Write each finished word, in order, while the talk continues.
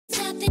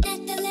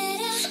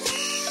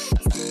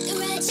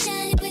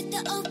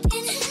are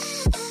open.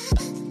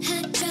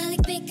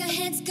 Hydraulic make our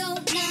heads go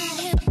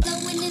blind.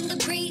 Blowing in the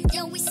breeze,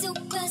 yo, we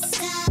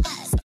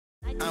superstars.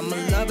 I'm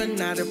a lover,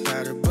 not a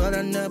powder, but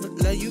I never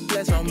let you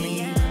bless on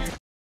me.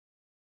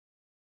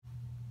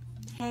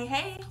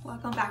 Hey,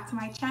 welcome back to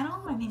my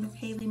channel. My name is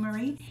Haley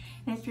Marie,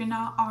 and if you're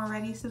not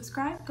already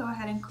subscribed, go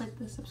ahead and click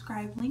the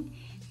subscribe link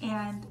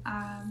and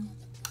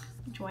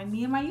join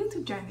me in my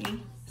YouTube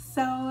journey.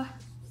 So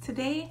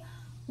today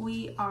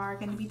we are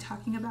going to be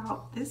talking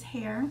about this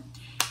hair.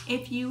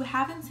 If you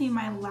haven't seen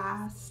my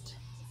last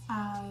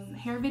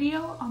hair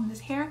video on this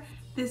hair,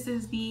 this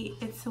is the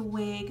It's a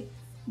Wig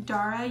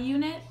Dara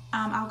unit.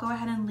 I'll go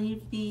ahead and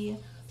leave the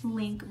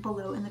link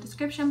below in the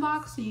description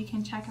box so you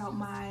can check out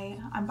my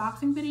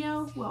unboxing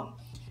video. Well,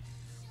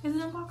 is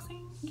it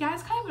unboxing? Yeah,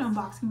 it's kind of an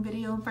unboxing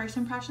video, first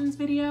impressions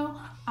video.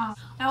 I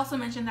also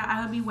mentioned that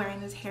I would be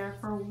wearing this hair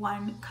for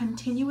one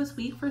continuous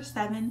week for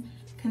 7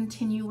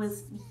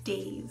 continuous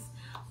days,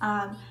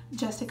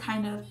 just to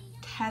kind of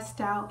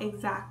test out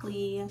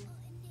exactly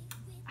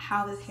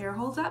how this hair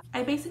holds up.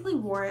 I basically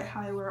wore it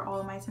how I wear all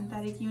of my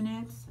synthetic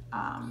units.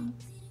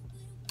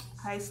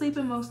 I sleep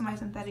in most of my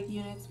synthetic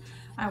units.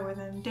 I wear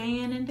them day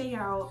in and day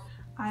out.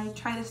 I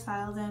try to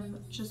style them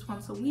just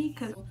once a week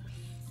because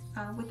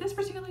with this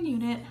particular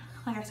unit,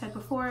 like I said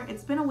before,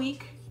 it's been a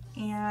week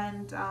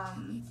and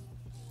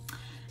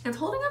it's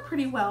holding up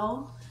pretty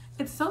well.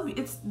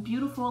 It's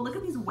beautiful. Look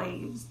at these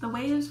waves. The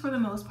waves for the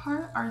most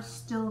part are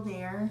still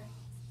there.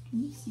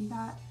 Can you see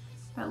that?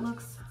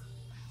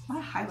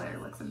 My highlighter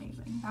looks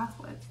amazing. That's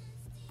what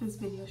this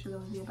video should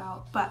really be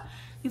about. But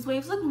these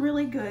waves look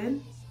really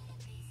good.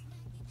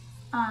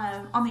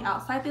 On the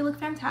outside they look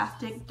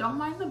fantastic. Don't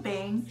mind the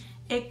bang.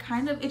 It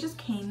just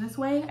came this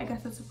way. I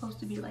guess it's supposed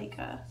to be like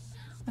a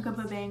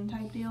bang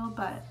type deal,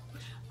 but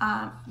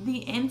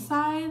the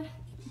inside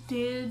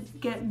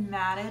did get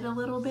matted a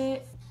little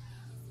bit.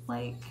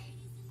 Like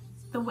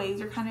the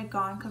waves are kind of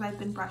gone because I've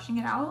been brushing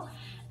it out,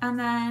 and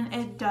then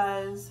it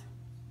does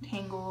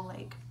tangle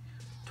like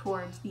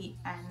towards the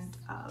end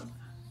of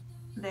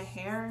the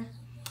hair.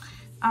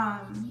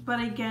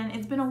 But again,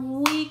 it's been a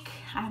week.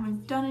 I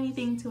haven't done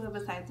anything to it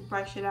besides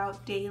brush it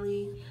out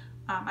daily.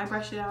 I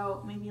brush it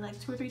out maybe like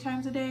 2 or 3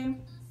 times a day.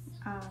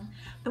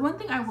 The one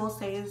thing I will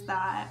say is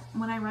that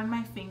when I run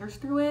my fingers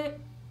through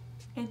it,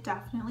 it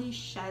definitely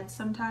sheds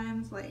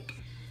sometimes. Like,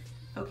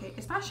 okay,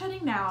 it's not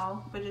shedding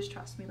now, but just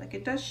trust me, like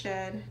it does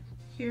shed.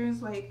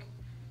 Here's like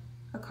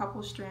a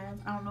couple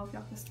strands. I don't know if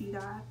y'all can see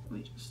that.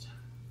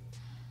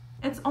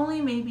 It's only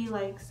maybe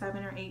like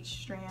 7 or 8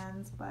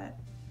 strands, but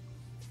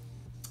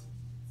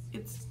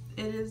it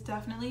is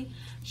definitely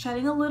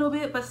shedding a little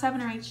bit, but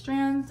 7 or 8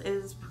 strands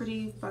is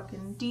pretty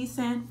fucking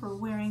decent for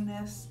wearing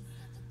this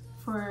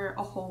for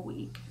a whole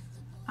week.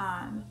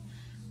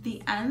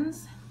 The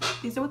ends,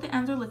 these are what the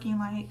ends are looking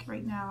like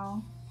right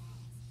now.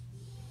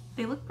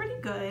 They look pretty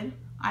good,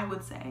 I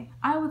would say.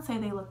 I would say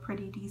they look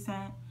pretty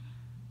decent.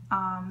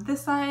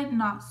 This side,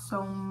 not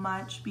so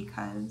much,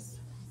 because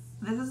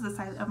this is the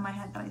side of my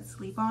head that I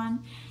sleep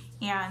on,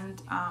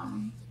 and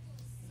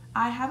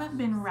I haven't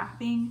been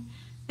wrapping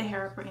the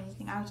hair up or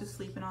anything. I was just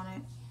sleeping on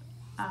it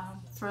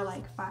for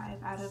like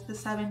 5 out of the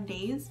 7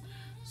 days,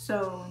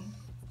 so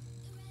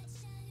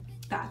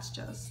that's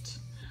just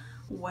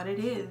what it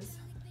is.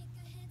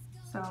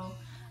 So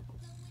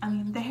I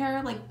mean, the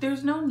hair, like,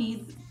 there's no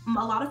need.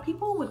 A lot of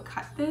people would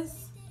cut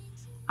this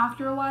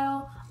after a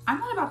while. I'm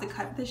not about to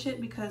cut this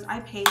shit because I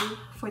paid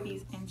for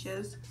these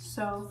inches.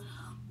 So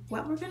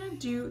what we're gonna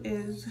do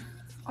is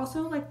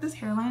also, like, this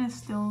hairline is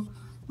still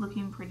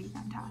looking pretty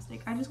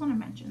fantastic. I just want to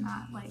mention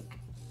that, like,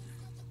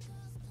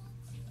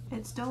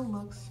 it still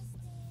looks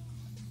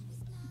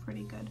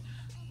pretty good.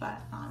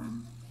 But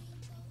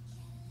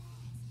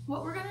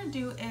what we're gonna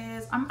do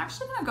is I'm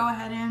actually gonna go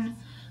ahead and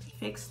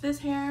fix this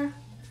hair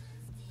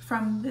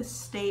from this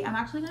state. I'm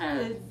actually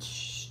gonna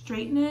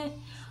straighten it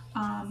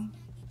and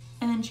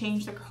then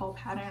change the curl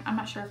pattern. I'm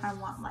not sure if I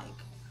want like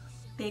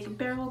big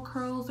barrel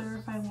curls or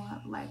if I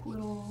want like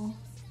little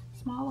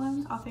small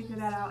ones. I'll figure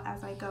that out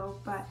as I go,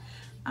 but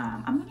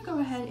I'm gonna go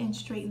ahead and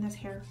straighten this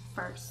hair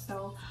first.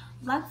 So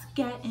let's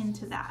get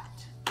into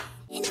that.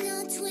 In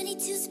all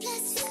 22s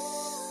plus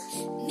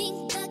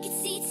mink bucket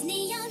seats,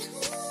 neon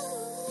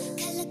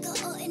color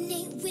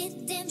coordinate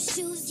with them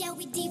shoes. Yeah,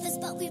 we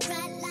divas, but we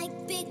ride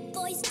like big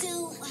boys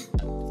do.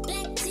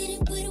 Black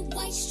titted with a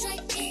white stripe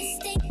in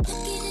stay.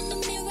 Looking in the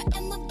mirror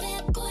and my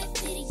bad boy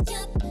pity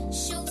up.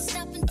 Show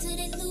stop until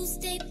they lose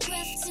their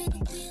breath to the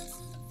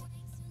wheels.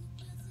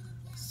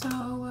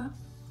 So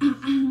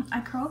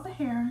I curled the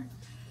hair.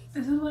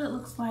 This is what it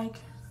looks like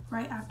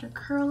right after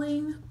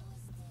curling.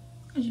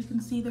 As you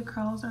can see, the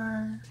curls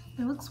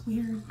it looks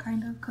weird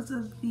kind of because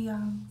of the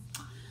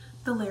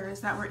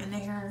layers that were in the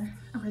hair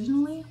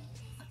originally.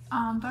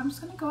 But I'm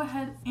just gonna go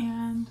ahead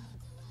and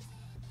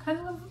kind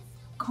of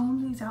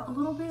comb these out a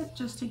little bit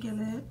just to give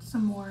it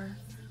some more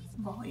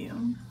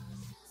volume.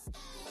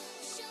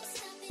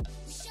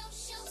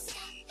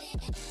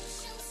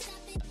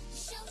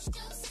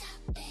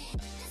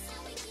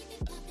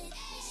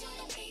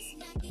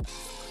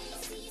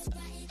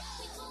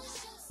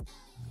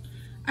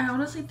 I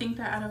honestly think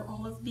that out of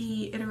all of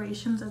the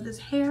iterations of this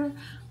hair,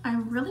 I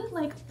really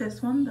like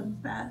this one the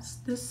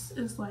best. This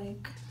is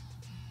like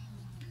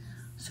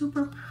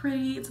super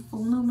pretty, it's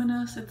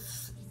voluminous,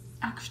 it's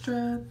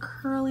extra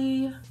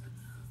curly.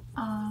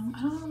 I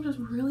don't know, I'm just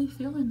really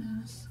feeling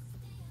this.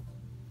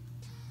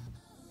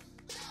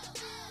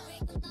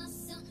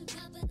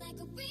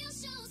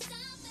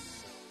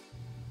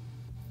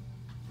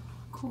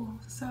 Cool,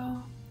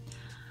 so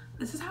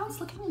this is how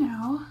it's looking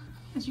now.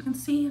 As you can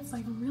see, it's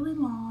like really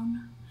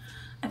long.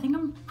 I think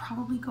I'm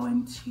probably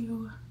going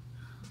to,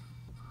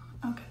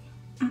 okay,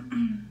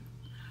 I'm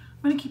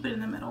gonna keep it in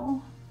the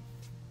middle.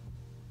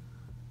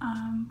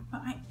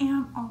 But I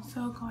am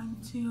also going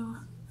to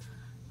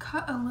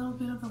cut a little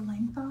bit of the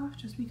length off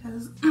just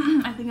because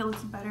I think it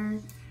looks better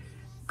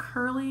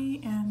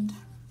curly and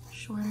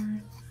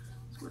shorter.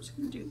 So we're just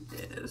gonna do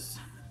this.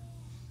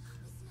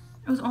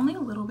 It was only a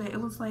little bit.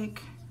 It was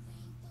like,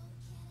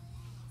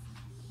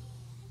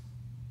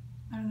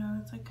 I don't know,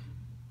 it's like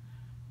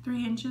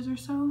 3 inches or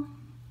so.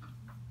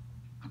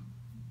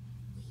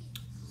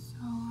 So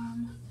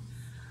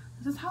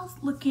this is how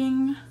it's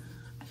looking.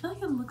 I feel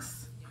like it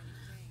looks,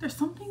 there's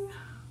something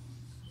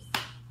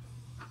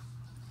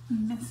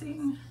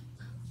missing.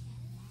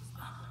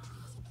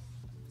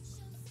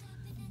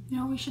 You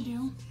know what we should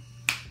do?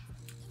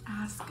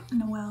 Ask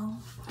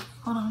Noelle.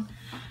 Hold on.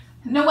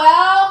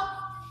 Noelle,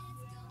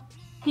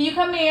 can you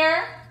come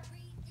here?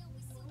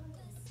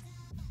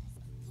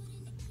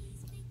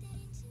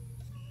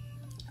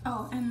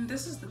 Oh, and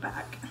this is the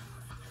back.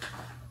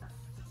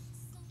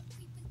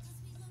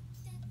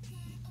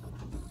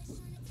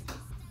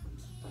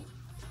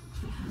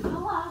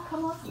 Hola,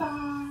 ¿cómo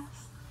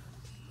estás?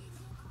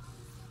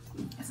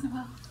 It's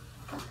Noelle.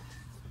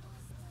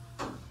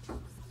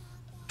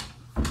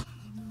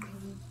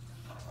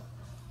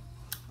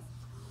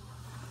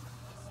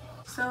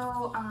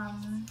 So,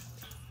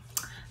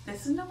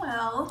 this is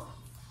Noelle.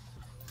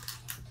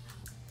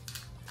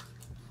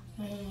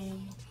 Hey.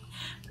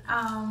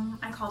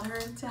 I called her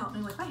to help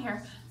me with my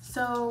hair.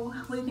 So,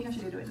 what do you think I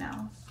should do to it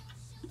now?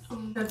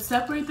 Let's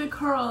separate the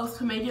curls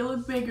to make it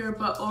look bigger,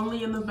 but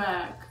only in the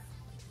back.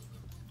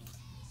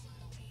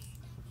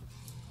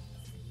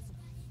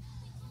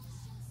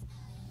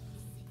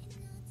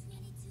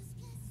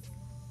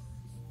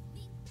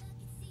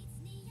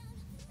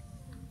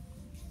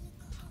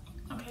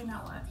 Okay,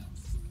 now what?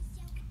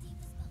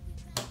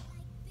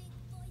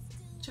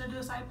 Should I do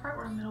a side part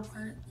or a middle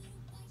part?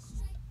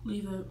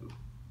 Leave it.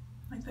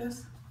 Like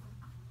this?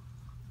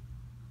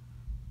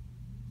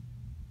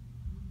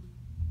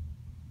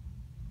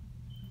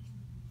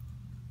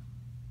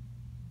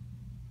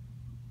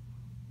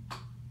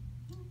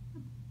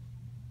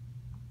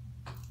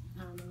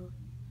 I don't know.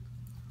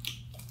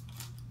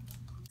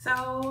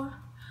 So,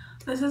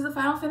 this is the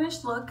final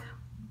finished look.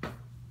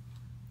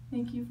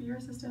 Thank you for your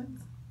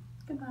assistance.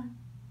 Goodbye.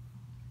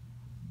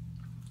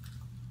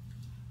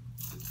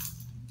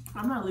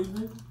 I'm not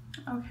leaving.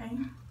 Okay.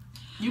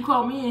 You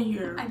called me in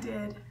here. I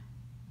did.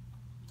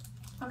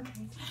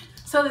 Okay.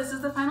 So this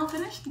is the final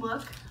finished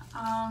look.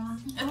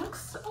 It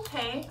looks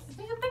okay. I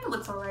think it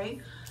looks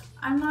alright.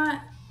 I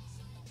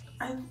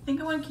think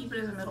I want to keep it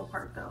as a middle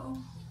part though.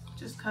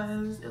 Just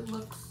cause it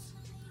looks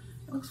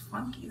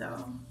funky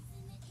though.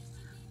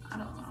 I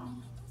don't know.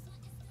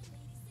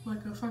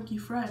 Like a funky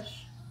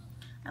fresh.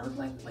 I look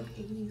like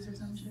 80s or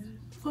some shit.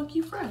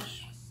 Funky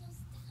fresh.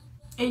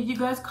 Hey, you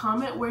guys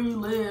comment where you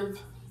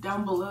live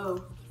down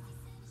below.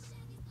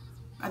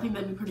 I think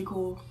that'd be pretty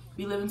cool.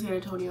 We live in San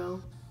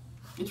Antonio.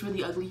 It's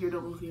really ugly here.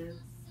 Don't move here.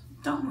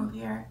 Don't move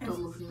here. It's Don't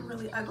move here.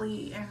 really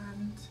ugly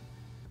and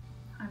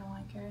I don't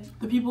like it.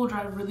 The people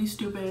drive really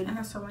stupid And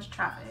there's so much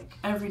traffic.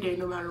 every day,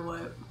 no matter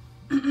what.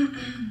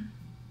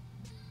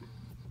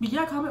 But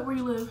yeah, comment where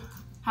you live.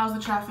 How's the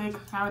traffic?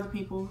 How are the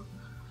people?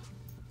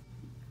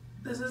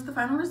 This is the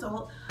final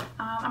result.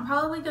 I'm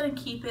probably gonna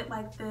keep it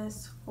like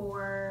this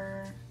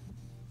for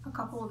a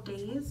couple of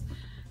days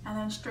and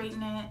then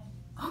straighten it.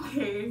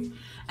 Okay.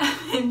 And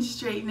then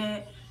straighten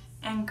it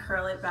and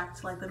curl it back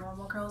to like the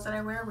normal curls that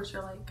I wear, which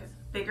are like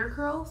bigger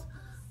curls.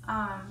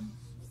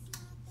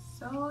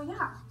 So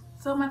yeah.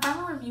 So my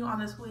final review on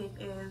this wig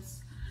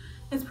is,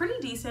 it's pretty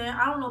decent.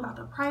 I don't know about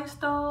the price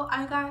though.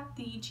 I got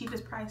the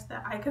cheapest price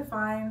that I could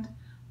find,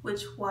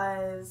 which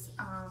was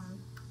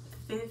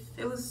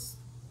it was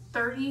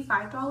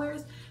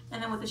 $35,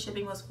 and then with the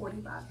shipping was 40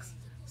 bucks.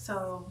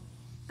 So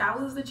that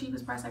was the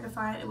cheapest price I could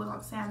find. It was on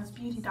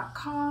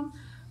samsbeauty.com.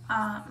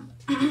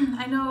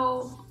 I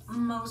know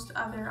most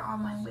other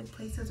online wig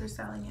places are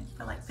selling it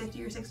for like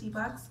 50 or 60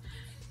 bucks.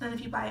 Then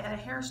if you buy it at a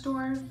hair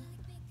store,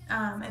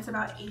 it's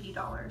about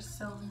 $80.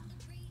 So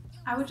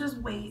I would just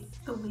wait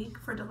the week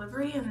for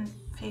delivery and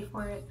pay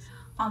for it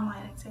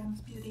online at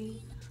Sam's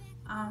Beauty.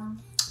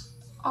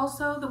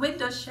 Also, the wig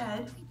does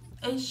shed.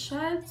 It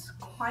sheds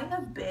quite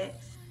a bit.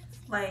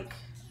 Like,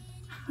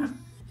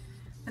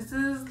 this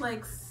is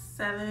like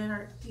 7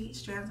 or 8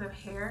 strands of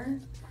hair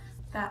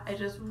that I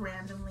just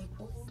randomly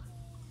pulled.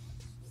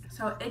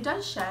 So it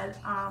does shed,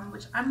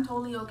 which I'm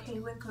totally okay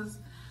with because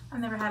I've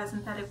never had a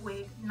synthetic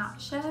wig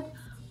not shed.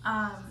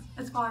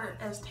 As far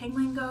as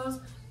tangling goes,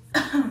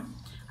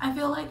 I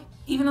feel like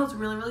even though it's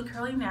really, really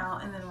curly now,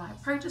 and then when I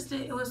purchased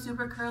it, it was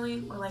super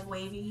curly or like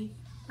wavy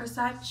or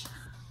such,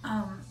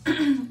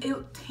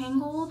 it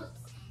tangled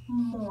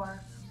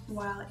more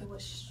while it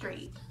was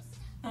straight,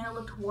 and it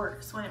looked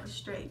worse when it was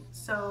straight.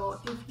 So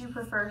if you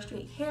prefer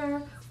straight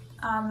hair,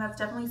 that's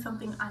definitely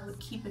something I would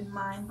keep in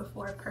mind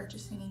before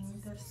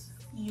purchasing this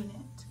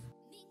unit.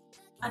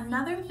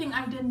 Another thing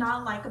I did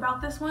not like about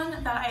this one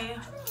that I,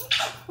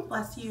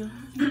 bless you,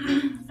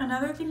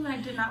 another thing that I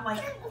did not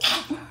like,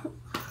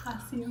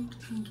 bless you,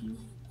 thank you.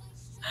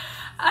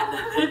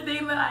 Another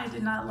thing that I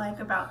did not like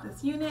about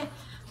this unit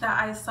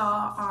that I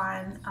saw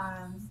on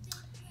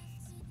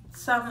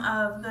some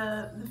of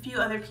the few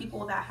other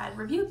people that had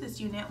reviewed this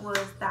unit was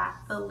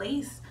that the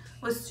lace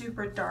was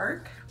super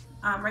dark.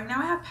 Right now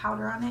I have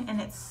powder on it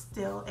and it's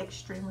still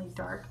extremely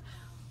dark,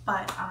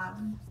 but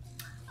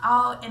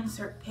I'll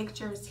insert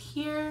pictures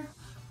here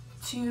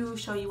to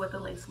show you what the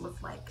lace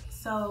looked like.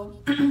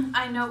 So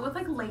I know with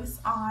like lace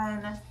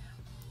on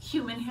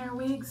human hair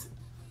wigs,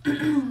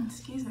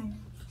 excuse me,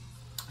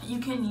 you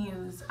can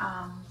use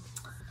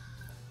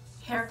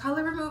hair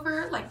color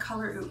remover like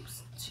Color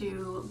Oops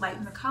to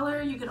lighten the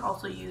color. You can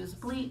also use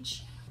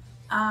bleach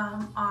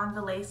on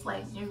the lace,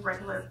 like your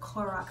regular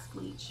Clorox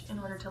bleach, in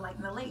order to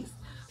lighten the lace.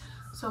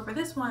 So for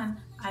this one,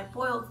 I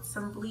boiled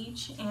some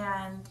bleach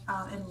and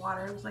in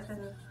water. It was like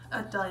a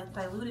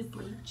diluted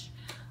bleach,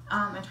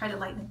 and tried to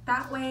lighten it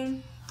that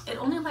way. It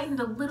only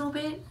lightened a little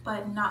bit,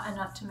 but not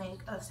enough to make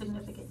a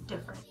significant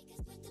difference.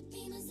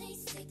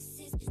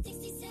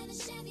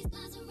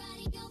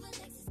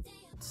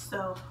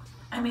 So,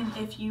 I mean,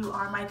 if you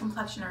are my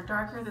complexion or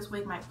darker, this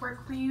wig might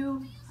work for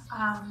you.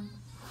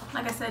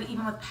 Like I said,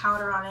 even with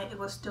powder on it, it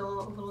was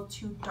still a little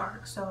too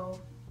dark. So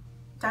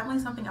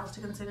definitely something else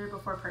to consider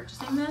before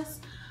purchasing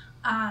this.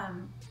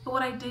 But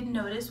what I did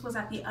notice was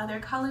that the other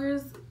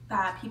colors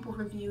that people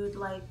reviewed,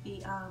 like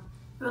the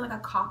they were like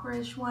a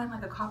copperish one,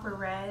 like a copper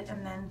red,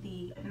 and then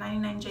the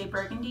 99J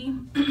burgundy,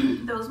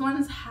 those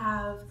ones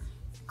have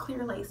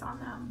clear lace on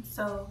them.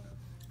 So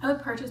I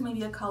would purchase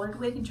maybe a colored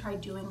wig and try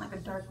doing like a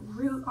dark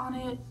root on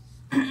it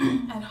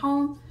at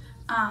home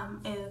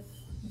if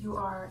you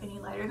are any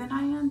lighter than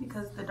I am,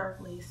 because the dark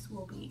lace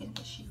will be an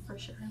issue for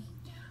sure.